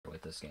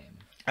this game.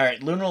 All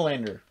right, Lunar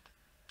Lander.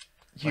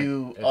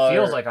 It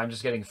feels like I'm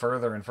just getting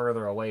further and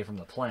further away from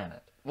the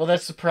planet. Well,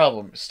 that's the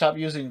problem. Stop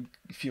using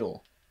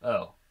fuel.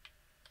 Oh.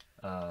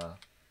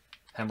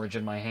 Hemorrhage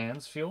in my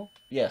hands fuel?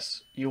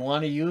 Yes. You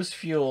want to use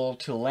fuel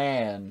to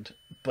land,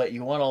 but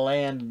you want to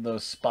land in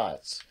those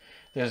spots.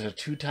 There's a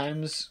 2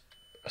 times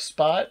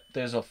spot,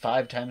 there's a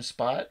 5 times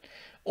spot,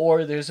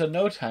 or there's a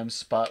no time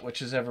spot,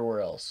 which is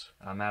everywhere else.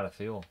 I'm out of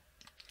fuel.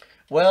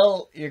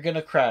 Well, you're going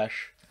to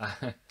crash.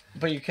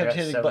 But you kept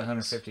hitting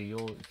 750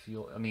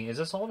 fuel. I mean, is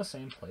this all the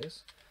same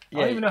place? Yeah,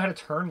 I don't even know how to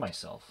turn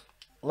myself.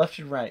 Left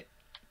and right.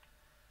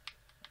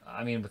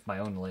 I mean, with my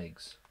own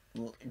legs.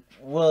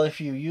 Well, if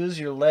you use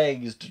your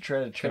legs to try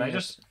to turn... Can I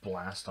just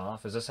blast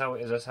off? Is this how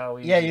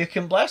we... Yeah, you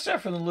can blast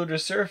off from the lunar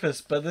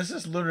surface, but this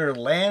is Lunar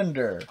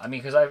Lander. I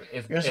mean, because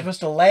You're supposed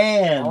to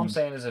land. All I'm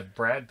saying is if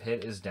Brad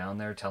Pitt is down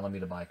there telling me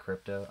to buy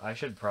crypto, I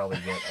should probably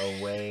get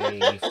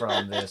away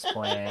from this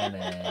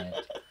planet.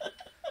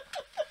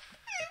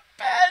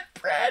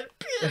 Brad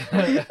Pitt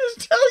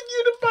is telling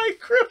you to buy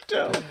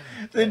crypto,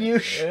 then you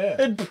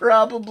should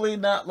probably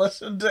not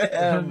listen to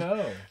him.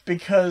 No.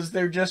 Because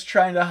they're just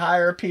trying to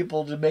hire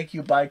people to make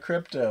you buy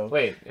crypto.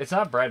 Wait, it's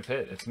not Brad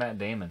Pitt. It's Matt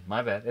Damon.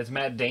 My bad. It's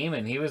Matt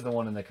Damon. He was the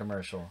one in the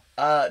commercial.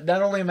 Not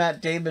only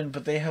Matt Damon,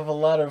 but they have a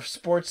lot of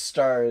sports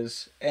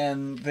stars,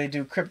 and they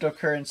do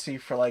cryptocurrency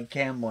for, like,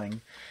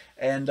 gambling.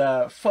 And,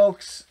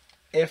 folks,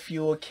 if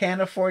you can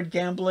afford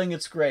gambling,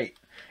 it's great.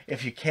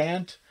 If you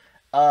can't,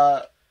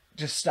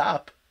 just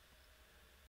stop.